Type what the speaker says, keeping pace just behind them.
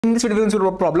in this video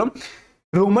we'll problem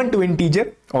Roman to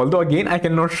integer, although again I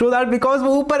cannot show that because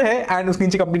वो ऊपर है and उसके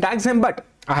नीचे company tags हैं, but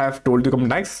I have told you company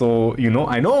tags, so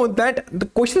I know that the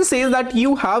question says that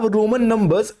you have Roman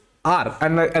numbers R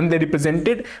and they're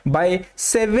represented by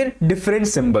 7 different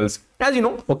symbols. As you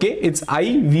know, okay, it's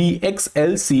I, V, X,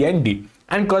 L, C and D,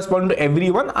 and corresponding to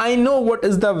everyone. I know what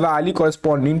is the value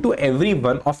corresponding to every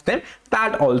one of them.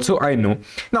 That also I know.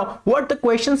 Now what the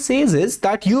question says is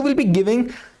that you will be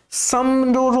giving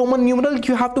some Roman numeral,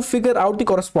 you have to figure out the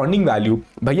corresponding value.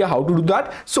 Bhaiya, how to do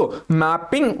that? So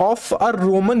mapping of a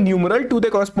Roman numeral to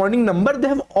the corresponding number they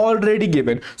have already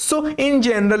given. So in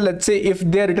general, let's say if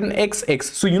they are written xx,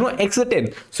 so x is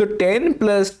 10, so 10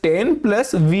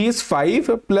 plus v is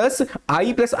 5 plus I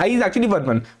is actually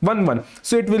 1,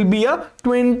 so it will be a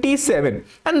 27,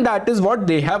 and that is what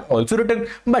they have also written.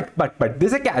 But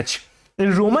there's a catch.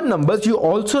 In Roman numbers, you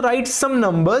also write some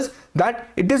numbers that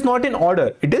it is not in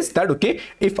order. It is that, okay,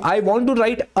 if I want to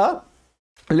write a,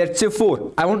 let's say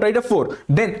 4, I want to write a 4,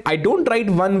 then I don't write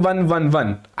 1 1 1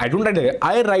 1. I don't write it.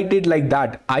 I write it like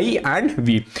that, I and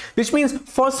V, which means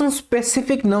for some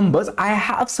specific numbers I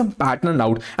have some pattern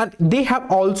out, and they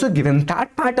have also given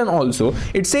that pattern also.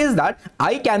 It says that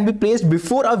I can be placed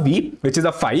before a V, which is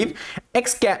a 5,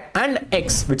 and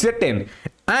X, which is a 10,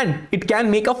 and it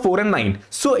can make a 4 and 9.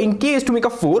 So in case to make a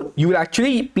 4, you will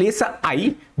actually place a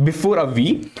I before a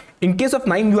V. In case of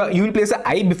 9, you will place a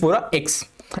I before a X.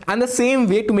 And the same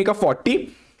way to make a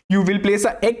 40, you will place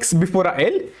a X before a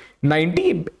L,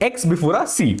 90 X before a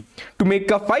C. To make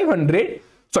a 500,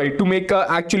 sorry, to make a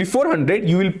actually 400,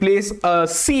 you will place a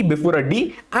C before a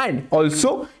D, and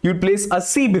also you will place a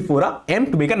C before a M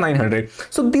to make a 900.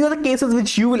 So these are the cases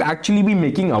which you will actually be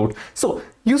making out. So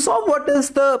you saw what is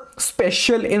the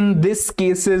special in this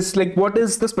cases, like what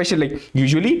is the special, like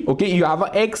usually, okay, you have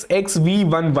a X V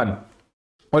 1 1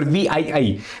 or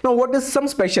VII. Now what is some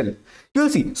special? You'll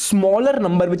see smaller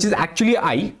number, which is actually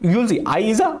I. You'll see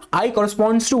I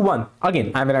corresponds to 1.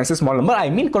 Again, when I say small number, I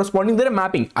mean corresponding to their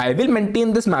mapping. I will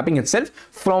maintain this mapping itself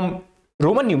from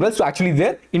Roman numerals to actually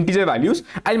their integer values.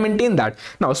 I'll maintain that.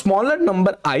 Now smaller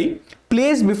number I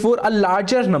placed before a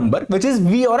larger number, which is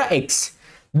V or a X.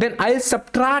 Then I'll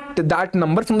subtract that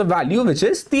number from the value which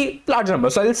is the larger number.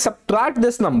 So I'll subtract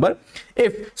this number.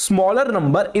 If smaller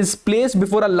number is placed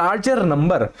before a larger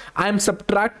number, I'm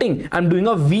subtracting, I'm doing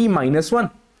a V minus 1.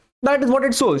 That is what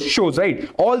it shows, right?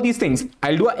 All these things.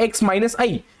 I'll do a X minus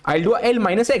I. I'll do a L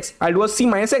minus X. I'll do a C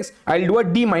minus X. I'll do a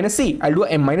D minus C. I'll do a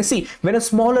M minus C. When a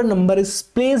smaller number is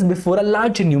placed before a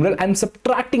larger numeral, I'm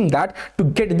subtracting that to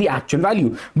get the actual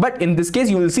value. But in this case,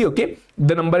 you will see, okay,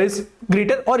 the number is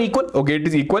greater or equal. Okay, it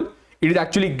is equal. It is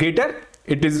actually greater.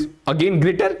 It is again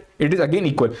greater. It is again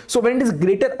equal. So when it is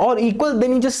greater or equal,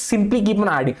 then you just simply keep on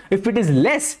adding. If it is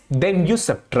less, then you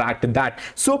subtract that.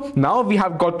 So now we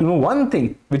have got to know one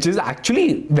thing, which is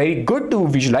actually very good to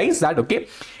visualize that, okay,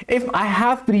 if I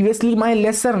have previously my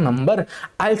lesser number,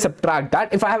 I'll subtract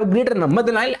that. If I have a greater number,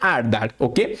 then I'll add that.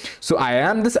 Okay, so I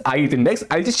am this ith index.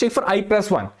 I'll just check for I plus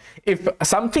 1. If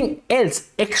something else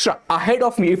extra ahead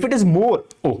of me, if it is more,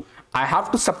 oh, I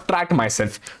have to subtract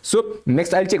myself. So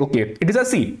next I'll check, okay, it is a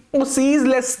C. Oh, C is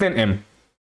less than M.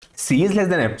 C is less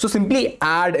than M. So simply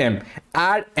add M.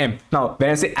 Add M. Now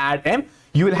when I say add M,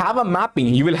 you will have a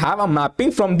mapping. You will have a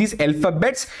mapping from these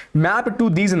alphabets mapped to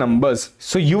these numbers.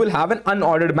 So you will have an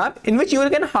unordered map in which you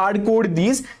can hard code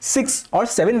these 6 or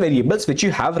 7 variables which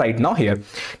you have right now here.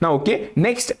 Now, okay,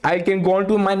 next I can go on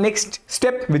to my next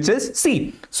step, which is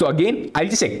C. So again, I'll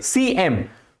just check CM.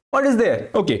 What is there?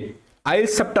 Okay, I'll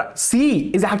subtract. C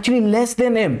is actually less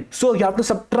than M, so you have to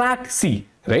subtract C,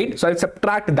 right? So I'll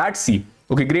subtract that C.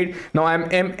 Okay, great. Now I'm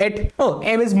M at, oh,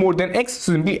 M is more than X,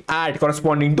 so simply add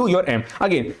corresponding to your M.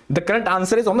 Again, the current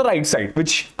answer is on the right side,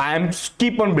 which I am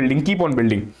keep on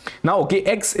building. Now, okay,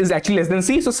 X is actually less than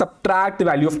C, so subtract the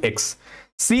value of X.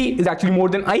 C is actually more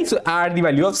than I, so add the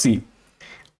value of C.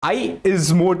 I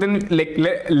is more than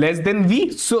less than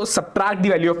V, so subtract the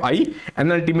value of I,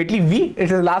 and ultimately V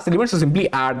is the last element, so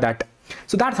simply add that.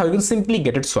 So that's how you can simply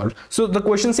get it solved. So the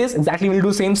question says exactly we'll do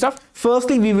the same stuff.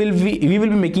 Firstly, we will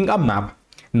be making a map.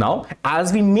 Now,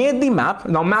 as we made the map,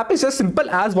 now map is as simple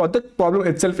as what the problem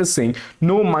itself is saying.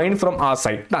 No mind from our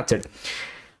side. That's it.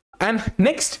 And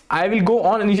next, I will go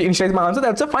on and initialize my answer.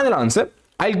 That's the final answer.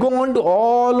 I'll go on to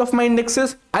all of my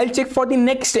indexes. I'll check for the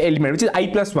next element, which is I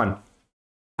plus 1.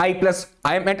 I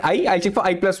am at I. I'll check for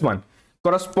I plus 1.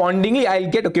 Correspondingly,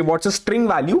 I'll get, okay, what's a string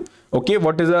value? Okay,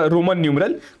 what is a Roman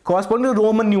numeral? Corresponding to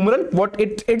Roman numeral, what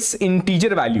its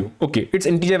integer value? Okay, its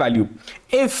integer value.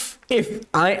 If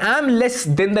I am less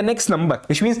than the next number,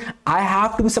 which means I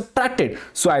have to be subtracted,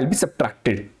 so I'll be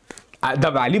subtracted.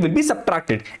 the value will be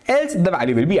subtracted, else the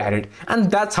value will be added. And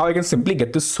that's how I can simply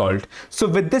get this solved. So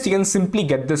with this, you can simply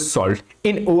get this solved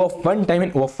in O of 1 time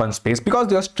and O of 1 space,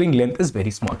 because your string length is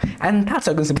very small. And that's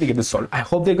how I can simply get this solved. I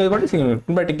hope they got this.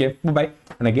 Take care. Bye-bye.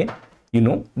 And again, you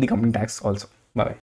know the company tax also. Bye-bye.